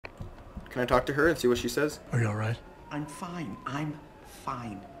Can I talk to her and see what she says? Are you alright? I'm fine. I'm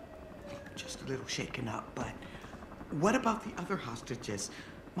fine. Just a little shaken up, but what about the other hostages?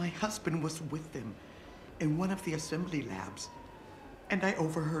 My husband was with them in one of the assembly labs, and I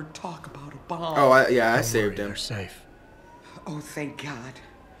overheard talk about a bomb. Oh, I Don't saved worry, him. they're safe. Oh, thank God.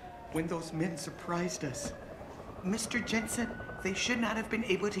 When those men surprised us. Mr. Jensen, they should not have been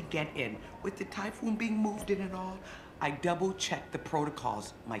able to get in. With the typhoon being moved in and all, I double-checked the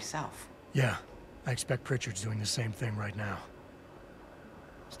protocols myself. Yeah, I expect Pritchard's doing the same thing right now.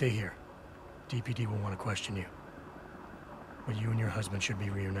 Stay here. DPD will want to question you. But you and your husband should be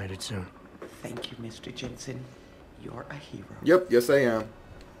reunited soon. Thank you, Mr. Jensen. You're a hero. Yep, yes I am.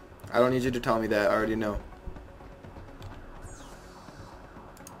 I don't need you to tell me that. I already know.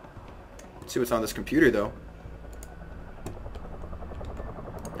 Let's see what's on this computer, though.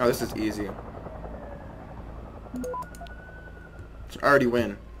 Oh, this is easy. I already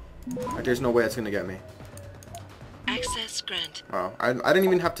win. Like, there's no way it's gonna get me. Access grant. Wow, I didn't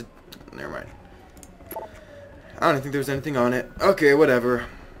even have to... Never mind. I don't think there's anything on it. Okay, whatever.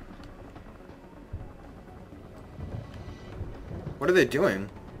 What are they doing?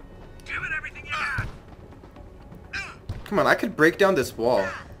 Give it everything you got. Come on, I could break down this wall.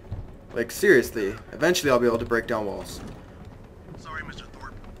 Like, seriously. Eventually I'll be able to break down walls. Sorry, Mr.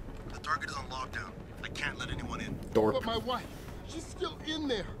 Thorpe. The target is on lockdown. I can't let anyone in. Thorpe. But my wife, she's still in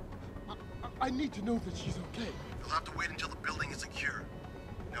there. I need to know that she's okay. You'll have to wait until the building is secure.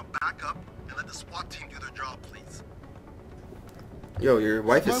 Now back up and let the SWAT team do their job, please. Yo, your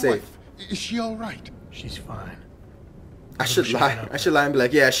wife is My safe. wife, is she all right? She's fine. I should lie. I should lie and be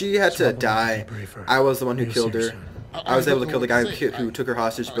like, yeah, she had to die. I was the one who killed her. I was able to kill the guy who took her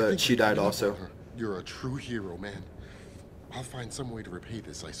hostage, but she died also. You're a true hero, man. I'll find some way to repay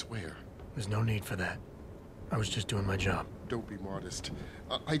this, I swear. There's no need for that. I was just doing my job. Don't be modest.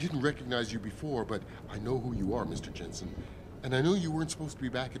 I didn't recognize you before, but I know who you are, Mr. Jensen. And I know you weren't supposed to be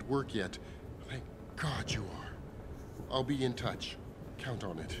back at work yet. Thank God you are. I'll be in touch. Count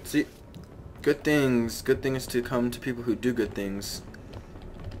on it. See, good things to come to people who do good things.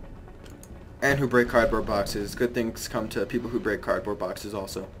 And who break cardboard boxes. Good things come to people who break cardboard boxes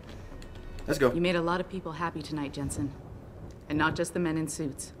also. Let's go. You made a lot of people happy tonight, Jensen. And not just the men in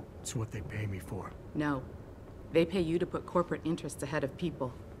suits. It's what they pay me for. No. They pay you to put corporate interests ahead of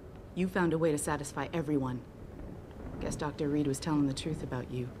people. You found a way to satisfy everyone. Guess Dr. Reed was telling the truth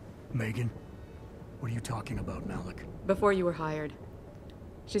about you. Megan? What are you talking about, Malik? Before you were hired,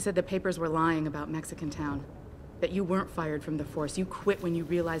 she said the papers were lying about Mexican Town. That you weren't fired from the force. You quit when you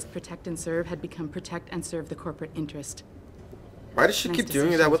realized Protect and Serve had become Protect and Serve the corporate interest. Why does she keep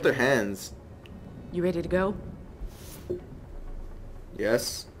doing that with her hands? You ready to go?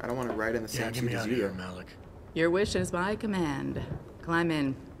 Yes. I don't want to ride in the same Get me seat out as of you, here, though. Malik. Your wish is my command. Climb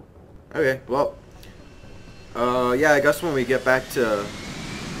in. Okay, well. Yeah, I guess when we get back to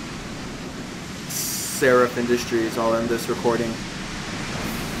Seraph Industries, I'll end this recording.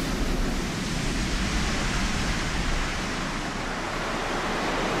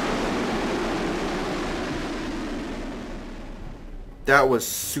 That was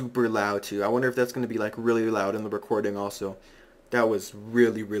super loud too. I wonder if that's going to be like really loud in the recording also. That was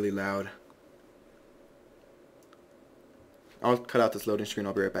really, really loud. I'll cut out this loading screen.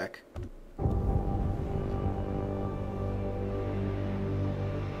 I'll be right back.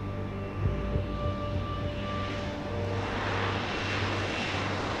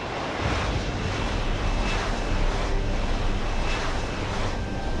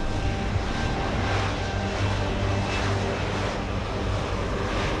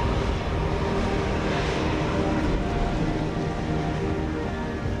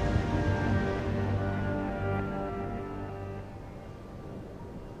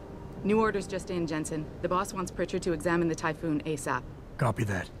 New orders just in, Jensen. The boss wants Pritchard to examine the Typhoon ASAP. Copy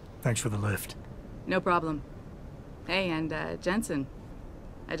that. Thanks for the lift. No problem. Hey, and Jensen,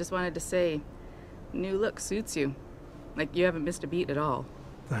 I just wanted to say, new look suits you. Like you haven't missed a beat at all.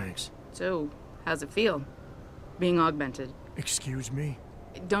 Thanks. So, how's it feel? Being augmented? Excuse me?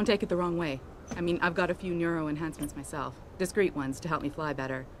 Don't take it the wrong way. I mean, I've got a few neuro enhancements myself. Discreet ones to help me fly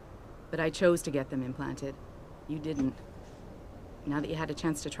better. But I chose to get them implanted. You didn't. Now that you had a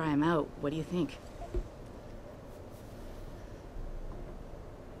chance to try them out, what do you think?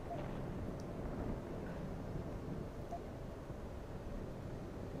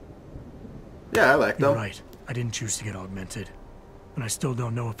 Yeah, I like them. You're right. I didn't choose to get augmented. And I still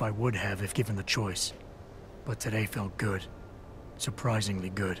don't know if I would have if given the choice. But today felt good.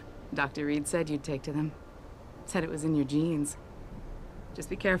 Surprisingly good. Dr. Reed said you'd take to them. Said it was in your genes. Just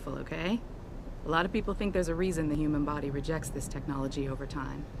be careful, okay? A lot of people think there's a reason the human body rejects this technology over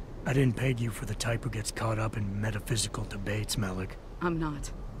time. I didn't peg you for the type who gets caught up in metaphysical debates, Malik. I'm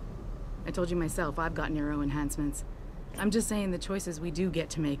not. I told you myself, I've got neuro enhancements. I'm just saying the choices we do get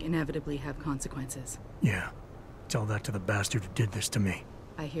to make inevitably have consequences. Yeah. Tell that to the bastard who did this to me.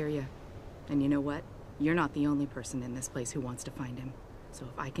 I hear you. And you know what? You're not the only person in this place who wants to find him. So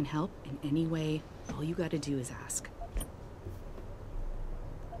if I can help in any way, all you gotta do is ask.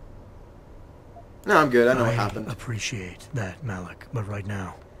 No, I'm good. I know what happened. I appreciate that, Malik. But right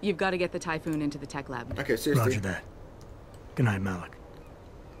now... You've got to get the Typhoon into the tech lab. Okay, seriously. Roger that. Good night, Malik.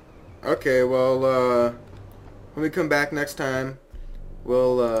 Okay, well, when we come back next time,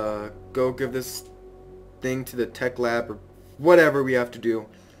 we'll, go give this thing to the tech lab or whatever we have to do.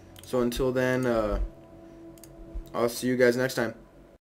 So until then, I'll see you guys next time.